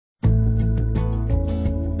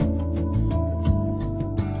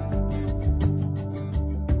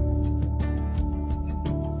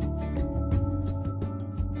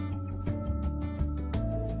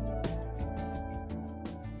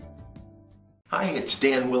Hi, it's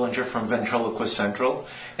Dan Willinger from Ventriloquist Central,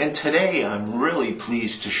 and today I'm really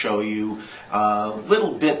pleased to show you a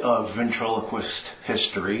little bit of ventriloquist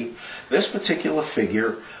history. This particular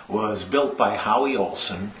figure was built by Howie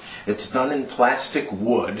Olson. It's done in plastic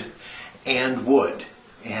wood and wood.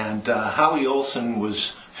 And Howie Olson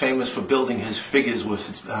was famous for building his figures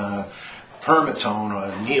with permatone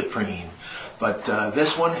or neoprene. But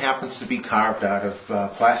this one happens to be carved out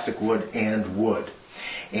of plastic wood and wood.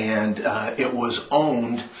 And it was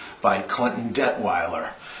owned by Clinton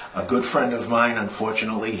Detweiler, a good friend of mine.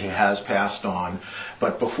 Unfortunately, he has passed on.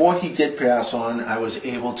 But before he did pass on, I was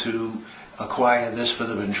able to acquire this for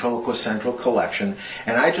the Ventriloquist Central collection.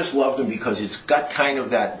 And I just loved him because it's got kind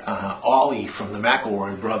of that Ollie from the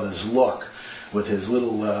McElroy brothers look, with his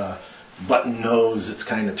little button nose that's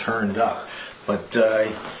kind of turned up. But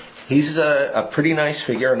he's a pretty nice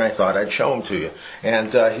figure, and I thought I'd show him to you.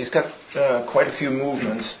 And he's got quite a few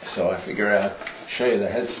movements, so I figure I'd show you the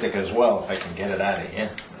head stick as well, if I can get it out of here.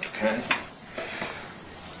 Okay.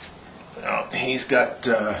 Now, he's got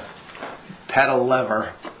pedal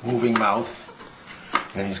lever, moving mouth,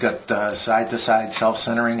 and he's got side-to-side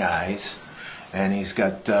self-centering eyes, and he's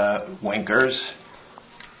got winkers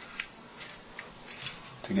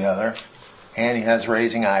together, and he has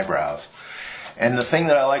raising eyebrows. And the thing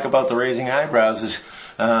that I like about the raising eyebrows is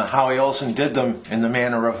Howie Olson did them in the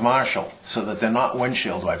manner of Marshall, so that they're not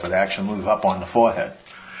windshield wiper, they actually move up on the forehead.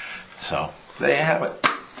 So there you have it.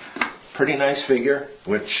 Pretty nice figure,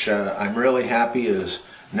 which I'm really happy is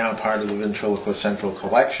now part of the Ventriloquist Central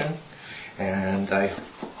collection. And I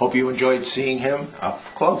hope you enjoyed seeing him up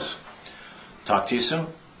close. Talk to you soon.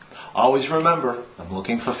 Always remember, I'm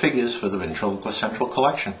looking for figures for the Ventriloquist Central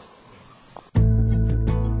collection.